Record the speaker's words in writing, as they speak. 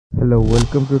Hello,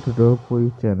 welcome to tutorial for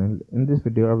you channel. In this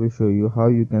video I will show you how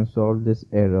you can solve this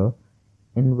error,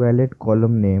 invalid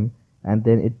column name, and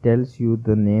then it tells you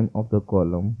the name of the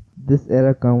column. This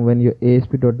error comes when your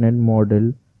ASP.NET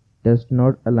model does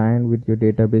not align with your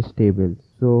database tables.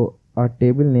 So our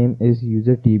table name is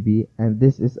user_tb and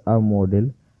this is our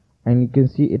model, and you can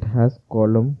see it has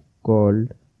column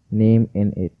called name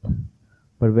in it.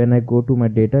 But when I go to my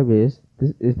database,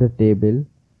 this is the table,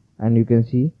 and you can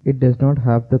see it does not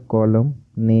have the column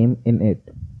name in it.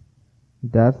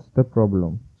 That's the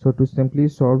problem. So to simply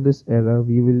solve this error,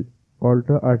 we will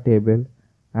alter our table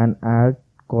and add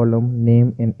column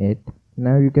name in it.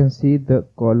 Now you can see the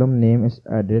column name is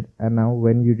added, and now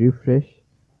when you refresh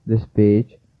this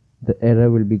page, the error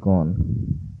will be gone.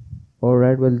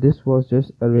 Alright, well, this was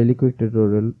just a really quick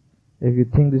tutorial. If you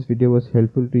think this video was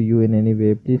helpful to you in any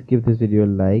way, please give this video a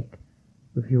like.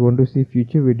 If you want to see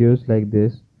future videos like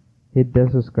this, hit the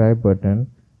subscribe button.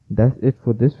 That's it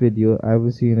for this video. I will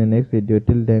see you in the next video.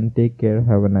 Till then, take care.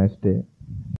 Have a nice day.